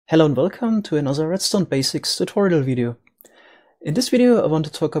Hello and welcome to another Redstone Basics tutorial video. In this video I want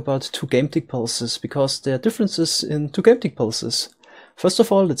to talk about two game tick pulses because there are differences in two game tick pulses. First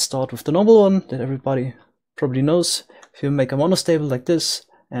of all, let's start with the normal one that everybody probably knows. If you make a monostable like this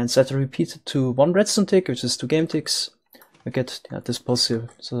and set the repeater to one redstone tick, which is two game ticks, you get this pulse here.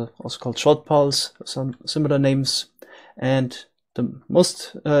 It's also called short pulse, some similar names. And the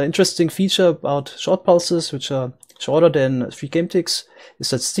most interesting feature about short pulses, which are shorter than 3 game ticks,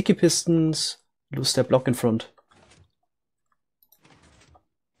 is that sticky pistons lose their block in front.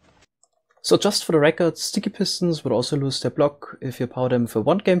 So just for the record, sticky pistons would also lose their block if you power them with a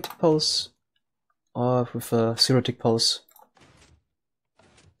 1 game tick pulse or with a 0 tick pulse.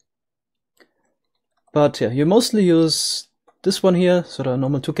 But yeah, you mostly use this one here, so the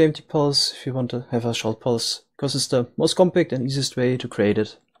normal 2 game tick pulse, if you want to have a short pulse, because it's the most compact and easiest way to create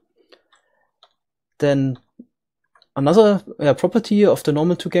it. Then another property of the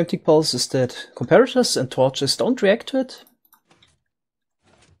normal 2 game tick pulse is that comparators and torches don't react to it.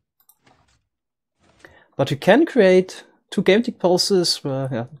 But you can create 2 game tick pulses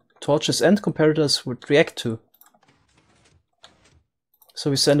where torches and comparators would react to. So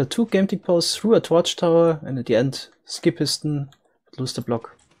we send a 2 game tick pulse through a torch tower, and at the end, sticky piston would lose the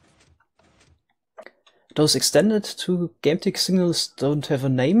block. Those extended 2 game tick signals don't have a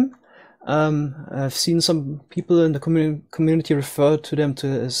name. I've seen some people in the community refer to them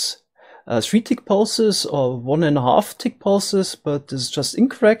as 3 tick pulses or 1.5 tick pulses, but this is just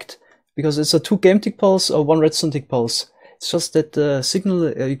incorrect because it's a 2 game tick pulse or 1 redstone tick pulse. It's just that the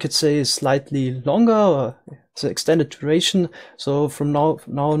signal, you could say, is slightly longer, or it's an extended duration. So from now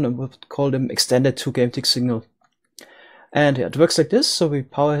on, I would call them extended 2 game tick signal. And yeah, it works like this. So we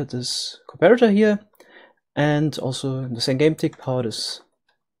power this comparator here, and also in the same game tick power this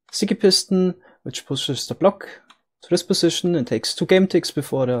sticky piston, which pushes the block to this position and takes 2 game ticks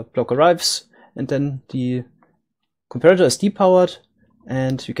before the block arrives, and then the comparator is depowered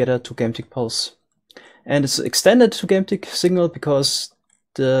and you get a 2 game tick pulse. And it's extended 2 game tick signal because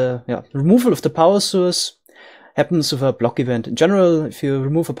the removal of the power source happens with a block event. In general, if you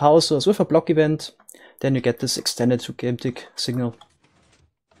remove a power source with a block event, then you get this extended 2 game tick signal.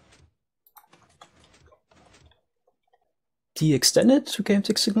 The extended 2 game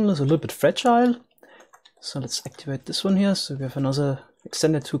tick signal is a little bit fragile. So let's activate this one here. So we have another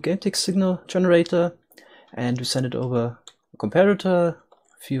extended 2 game tick signal generator, and we send it over a comparator, a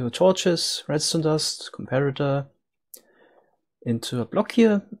few torches, redstone dust, comparator, into a block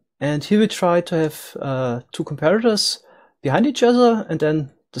here. And here we try to have 2 comparators behind each other, and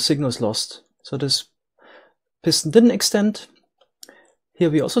then the signal is lost. So this piston didn't extend. Here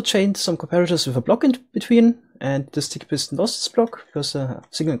we also chained some comparators with a block in between, and this sticky piston lost its block because the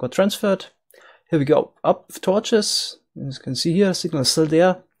signal got transferred. Here we go up with torches. As you can see here, the signal is still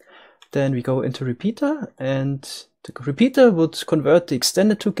there. Then we go into repeater, and the repeater would convert the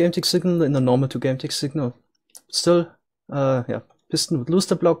extended 2 game tick signal in a normal 2 game tick signal. Still, piston would lose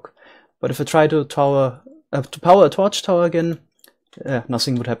the block, but if I try to power a torch tower again,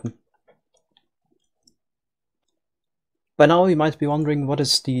 nothing would happen. By now you might be wondering, what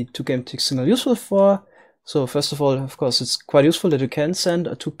is the 2 game tick signal useful for? So first of all, of course, it's quite useful that you can send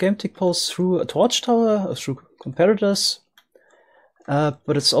a 2 game tick pulse through a torch tower or through comparators.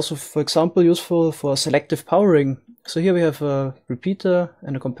 But it's also, for example, useful for selective powering. So here we have a repeater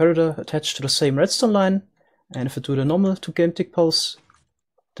and a comparator attached to the same redstone line. And if I do the normal 2 game tick pulse,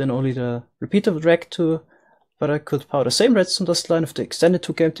 then only the repeater would react to. But I could power the same redstone dust line with the extended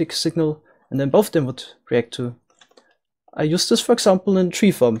 2 game tick signal, and then both of them would react to. I use this, for example, in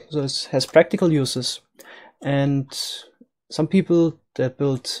Treefork, so it has practical uses. And some people that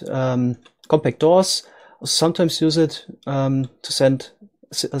build compact doors sometimes use it to send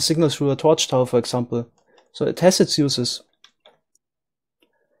a signal through a torch tower, for example. So it has its uses.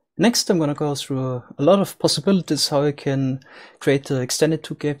 Next, I'm going to go through a lot of possibilities how I can create the extended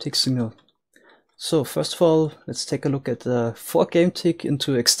 2 game tick signal. So first of all, let's take a look at the 4 game tick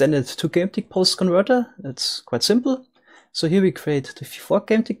into extended 2 game tick pulse converter. It's quite simple. So here we create the 4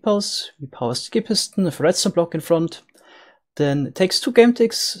 game tick pulse, we power sticky piston with a redstone block in front. Then it takes 2 game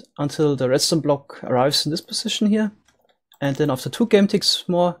ticks until the redstone block arrives in this position here. And then after 2 game ticks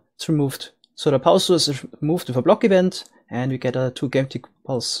more, it's removed. So the power source is removed with a block event, and we get a 2 game tick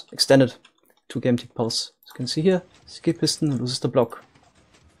pulse, extended 2 game tick pulse. As you can see here, sticky piston loses the block.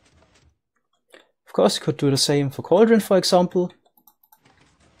 Of course, you could do the same for cauldron, for example.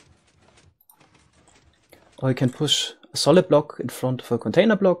 Or you can push a solid block in front of a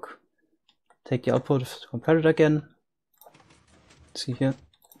container block. Take the output of the comparator again. See here,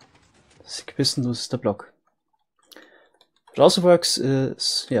 sticky piston loses the block. What also works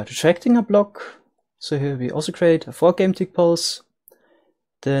is retracting a block. So here we also create a 4 game tick pulse.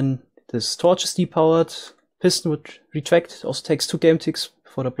 Then this torch is depowered. Piston would retract. It also takes 2 game ticks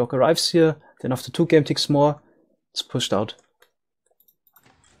before the block arrives here. Then after 2 game ticks more, it's pushed out.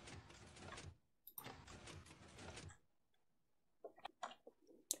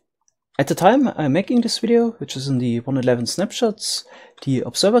 At the time I'm making this video, which is in the 1.11 snapshots, the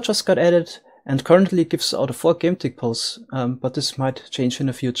observer just got added and currently gives out a 4 game tick pulse, but this might change in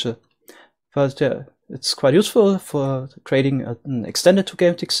the future. But it's quite useful for creating an extended 2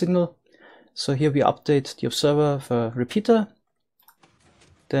 game tick signal. So here we update the observer with a repeater.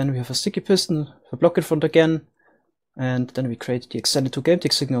 Then we have a sticky piston, a block in front again, and then we create the extended 2 game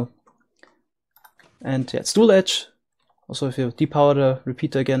tick signal. And it's dual edge. Also if you depower the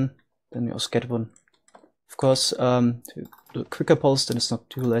repeater again, then you also get one. Of course, to do a quicker pulse, then it's not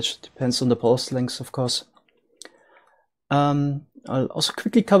dual edge. Depends on the pulse length, of course. I'll also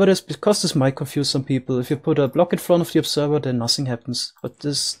quickly cover this because this might confuse some people. If you put a block in front of the observer, then nothing happens. But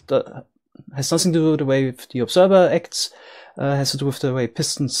this has nothing to do with the way the observer acts. Has to do with the way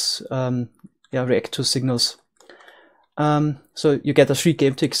pistons react to signals. So you get a 3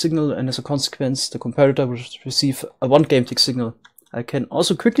 game tick signal, and as a consequence, the comparator will receive a 1 game tick signal. I can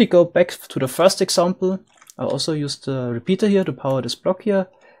also quickly go back to the first example. I also used the repeater here to power this block here,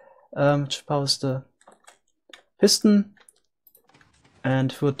 which powers the piston,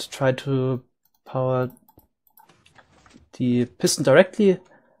 and would try to power the piston directly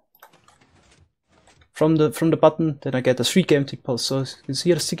from the button. Then I get a 3 game tick pulse. So you can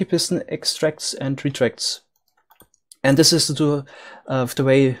see the sticky piston extracts and retracts. And this is to do with the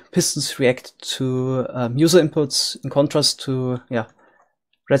way pistons react to user inputs, in contrast to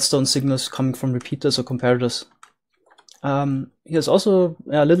redstone signals coming from repeaters or comparators. Here's also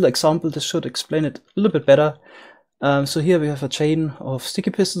a little example. This should explain it a little bit better. So here we have a chain of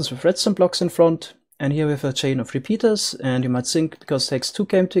sticky pistons with redstone blocks in front, and here we have a chain of repeaters. And you might think, because it takes 2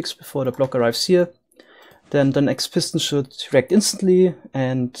 game ticks before the block arrives here, then the next piston should react instantly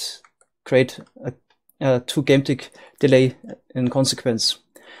and create a 2 game tick delay in consequence.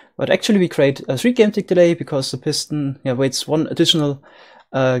 But actually we create a 3 game tick delay because the piston waits 1 additional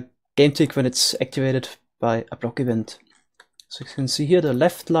game tick when it's activated by a block event. So you can see here the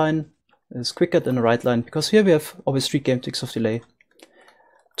left line is quicker than the right line, because here we have always 3 game ticks of delay.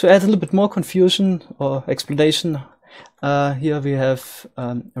 To add a little bit more confusion or explanation, here we have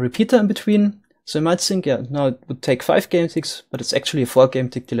a repeater in between. So you might think, now it would take 5 game ticks, but it's actually a 4 game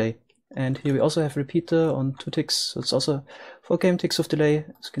tick delay. And here we also have repeater on 2 ticks, so it's also 4 game ticks of delay.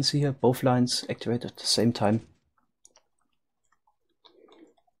 As you can see here, both lines activate at the same time.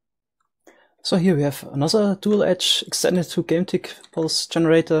 So here we have another dual edge extended 2 game tick pulse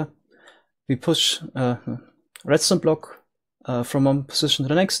generator. We push a redstone block from one position to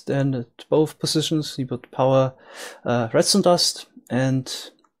the next, and at both positions we would power redstone dust. And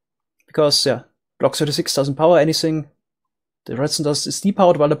because block 36 doesn't power anything, the redstone dust is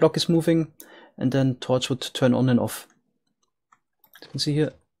depowered while the block is moving, and then torch would turn on and off. You can see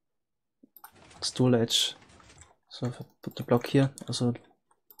here, it's dual edge. So if I put the block here, also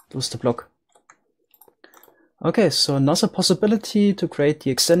lose the block. Okay, so another possibility to create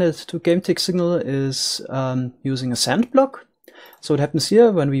the extended 2 game tick signal is using a sand block. So what happens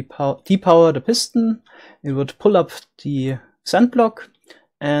here, when we depower the piston, it would pull up the sand block,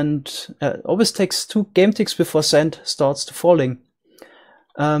 and it always takes 2 game ticks before sand starts to falling.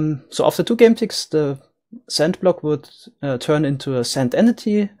 So after 2 game ticks, the sand block would turn into a sand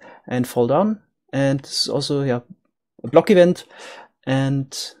entity and fall down. And this is also a block event. And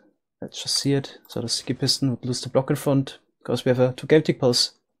let's just see it. So the sticky piston would lose the block in front because we have a 2 game tick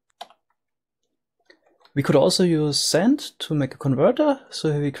pulse. We could also use sand to make a converter.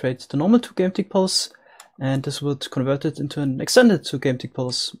 So here we create the normal 2 game tick pulse, and this would convert it into an extended 2 game tick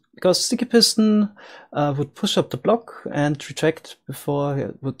pulse, because sticky piston would push up the block and retract before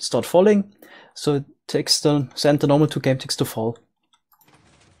it would start falling. So it takes the sand the normal 2 game ticks to fall.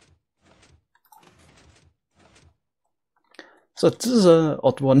 So this is an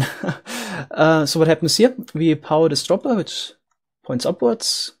odd one. So what happens here? We power this dropper, which points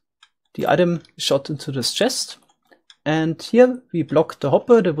upwards. The item is shot into this chest, and here we block the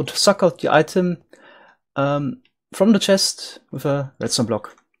hopper that would suck out the item from the chest with a redstone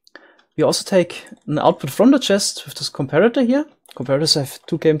block. We also take an output from the chest with this comparator here. Comparators have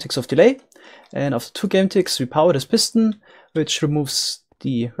 2 game ticks of delay, and after 2 game ticks we power this piston, which removes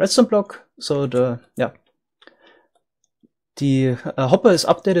the redstone block. So the hopper is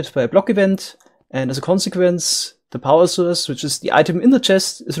updated by a block event, and as a consequence the power source, which is the item in the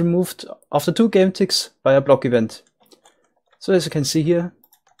chest, is removed after 2 game ticks by a block event. So as you can see here,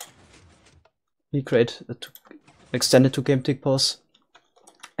 we create an extended 2GameTick pulse,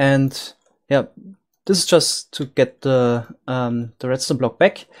 and yeah, this is just to get the redstone block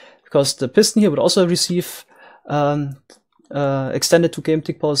back, because the piston here would also receive extended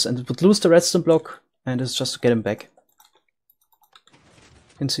 2GameTick pulse, and it would lose the redstone block, and it's just to get him back.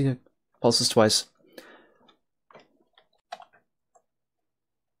 You can see here, pulses twice.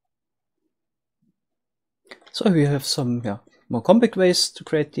 So we have some more compact ways to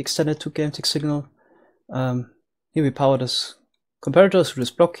create the extended 2GameTick signal. Here we power this comparator through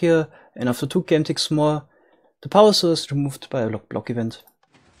this block here, and after 2 GameTicks more, the power source is removed by a block event.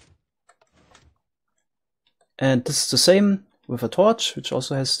 And this is the same with a torch, which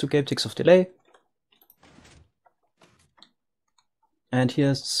also has 2 GameTicks of delay. And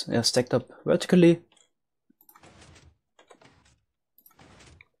here it's stacked up vertically.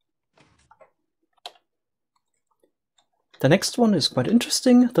 The next one is quite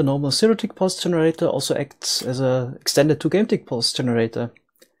interesting. The normal 0-tick pulse generator also acts as an extended 2GameTick pulse generator.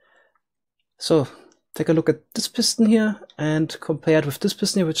 So take a look at this piston here and compare it with this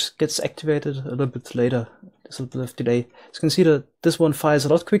piston here, which gets activated a little bit later. There's a little bit of delay. So you can see that this one fires a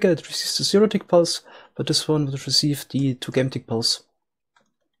lot quicker. It receives the 0-tick pulse, but this one would receive the 2GameTick pulse.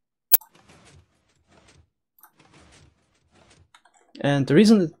 And the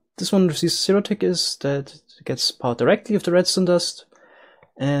reason that this one receives 0-tick is that it gets powered directly with the redstone dust,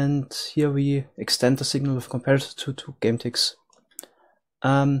 and here we extend the signal with comparator to 2 GameTicks.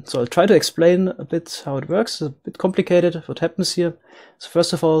 So I'll try to explain a bit how it works. It's a bit complicated what happens here. So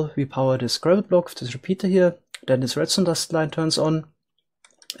first of all, we power this gravel block with this repeater here, then this redstone dust line turns on,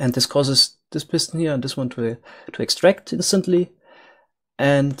 and this causes this piston here and this one to extract instantly.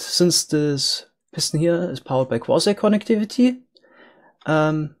 And since this piston here is powered by quasi connectivity,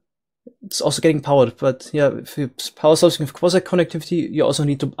 it's also getting powered, but yeah, if you power something with quasi connectivity, you also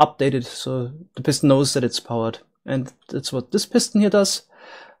need to update it so the piston knows that it's powered. And that's what this piston here does.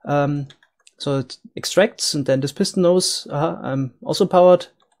 So it extracts, and then this piston knows, I'm also powered,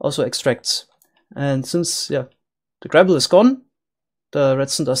 also extracts. And since the gravel is gone, the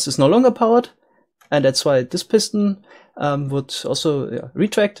redstone dust is no longer powered, and that's why this piston would also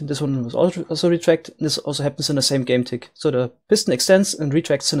retract, and this one was also retract. And this also happens in the same GameTick. So the piston extends and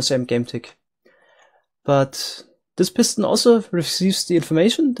retracts in the same GameTick. But this piston also receives the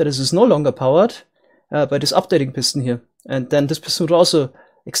information that it is no longer powered by this updating piston here. And then this piston would also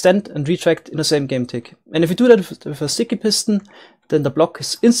extend and retract in the same GameTick. And if you do that with a sticky piston, then the block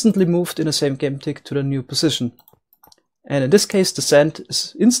is instantly moved in the same GameTick to the new position. And in this case, the sand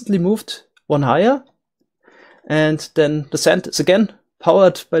is instantly moved one higher, and then the sand is again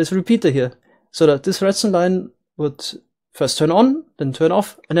powered by this repeater here. So that this redstone line would first turn on, then turn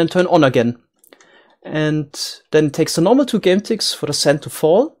off, and then turn on again. And then it takes the normal 2 GameTicks for the sand to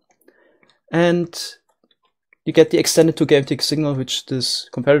fall, and you get the extended 2 GameTick signal, which this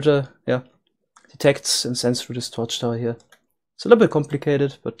comparator detects and sends through this torch tower here. It's a little bit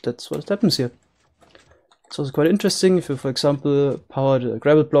complicated, but that's what happens here. It's also quite interesting if you, for example, power the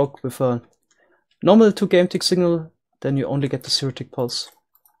gravel block with a normal 2 GameTick signal, then you only get the 0-tick pulse.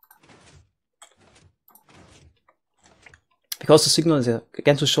 Because the signal is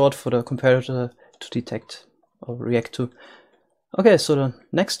again too short for the comparator to detect or react to. Okay, so the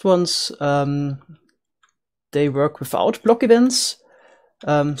next ones, they work without block events.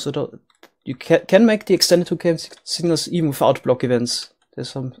 You can make the extended 2 GameTick signals even without block events. There's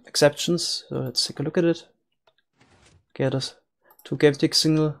some exceptions, so let's take a look at it. Get us 2 GameTick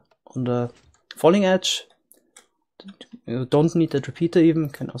signal on the falling edge. You don't need that repeater even, you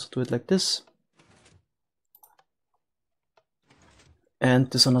can also do it like this. And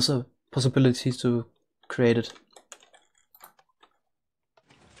there's another possibility to create it.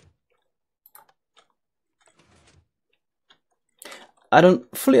 I don't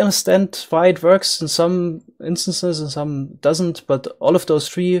fully understand why it works in some instances and some doesn't, but all of those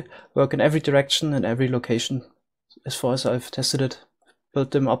 3 work in every direction and every location, as far as I've tested it.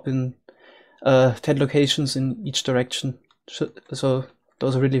 Built them up in 10 locations in each direction, so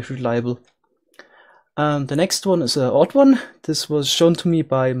those are really reliable. The next one is an odd one. This was shown to me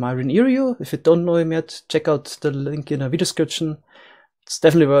by Myren Eario. If you don't know him yet, check out the link in the video description. It's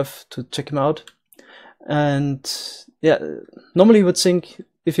definitely worth to check him out. And yeah, normally you would think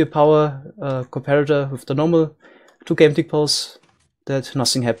if you power a comparator with the normal 2 GameTick pulse that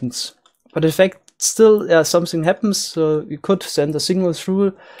nothing happens. But in fact, still something happens, so you could send a signal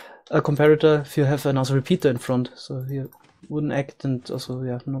through a comparator if you have another repeater in front. So here wouldn't act, and also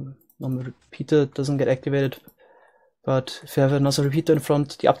normal repeater doesn't get activated. But if you have another repeater in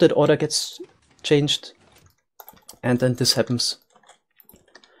front, the update order gets changed. and then this happens.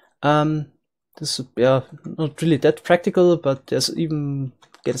 This not really that practical, but there's even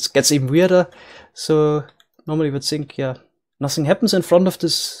gets even weirder. So normally you would think, yeah, nothing happens in front of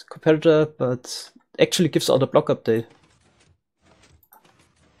this comparator, but actually gives out a block update.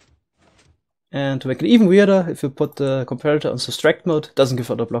 And to make it even weirder, if you put the comparator on subtract mode, it doesn't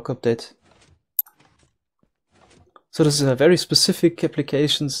give out a block update. So this is a very specific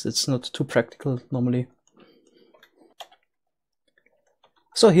applications. It's not too practical normally.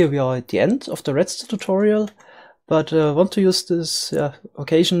 So here we are at the end of the Redstone tutorial, but I want to use this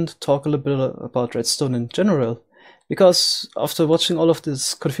occasion to talk a little bit about Redstone in general. Because after watching all of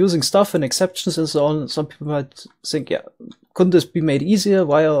this confusing stuff and exceptions and so on, some people might think, yeah, couldn't this be made easier?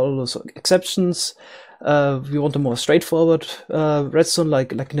 Why are all those exceptions? We want a more straightforward Redstone,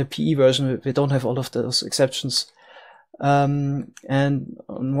 like in the PE version, we don't have all of those exceptions. And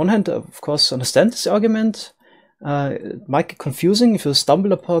on one hand, of course, understand this argument. It might get confusing if you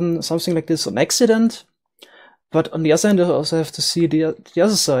stumble upon something like this on accident. But on the other hand, you also have to see the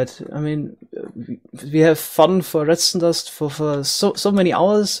other side. I mean, we have fun for Redstone Dust for so many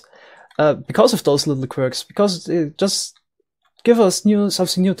hours because of those little quirks, because they just give us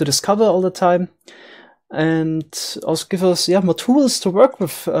something new to discover all the time, and also give us more tools to work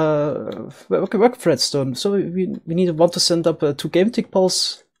with Redstone. So we want to send up a 2 game tick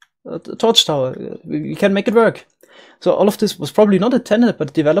pulse torch tower. We can make it work. So all of this was probably not intended,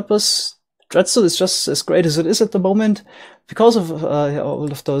 but developers. Redstone is just as great as it is at the moment because of all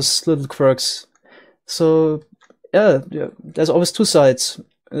of those little quirks. So yeah, there's always two sides.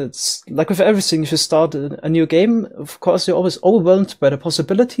 It's like with everything. If you start a new game, of course you're always overwhelmed by the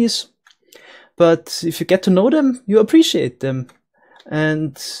possibilities. But if you get to know them, you appreciate them.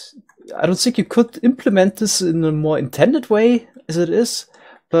 And I don't think you could implement this in a more intended way as it is.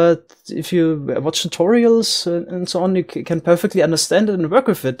 But if you watch tutorials and so on, you can perfectly understand it and work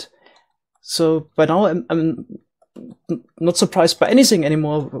with it. So by now, I'm not surprised by anything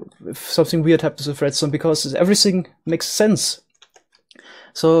anymore if something weird happens with Redstone, because everything makes sense.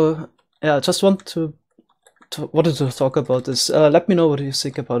 So yeah, I just wanted to talk about this. Let me know what you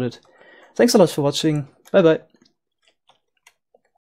think about it. Thanks a lot for watching. Bye bye.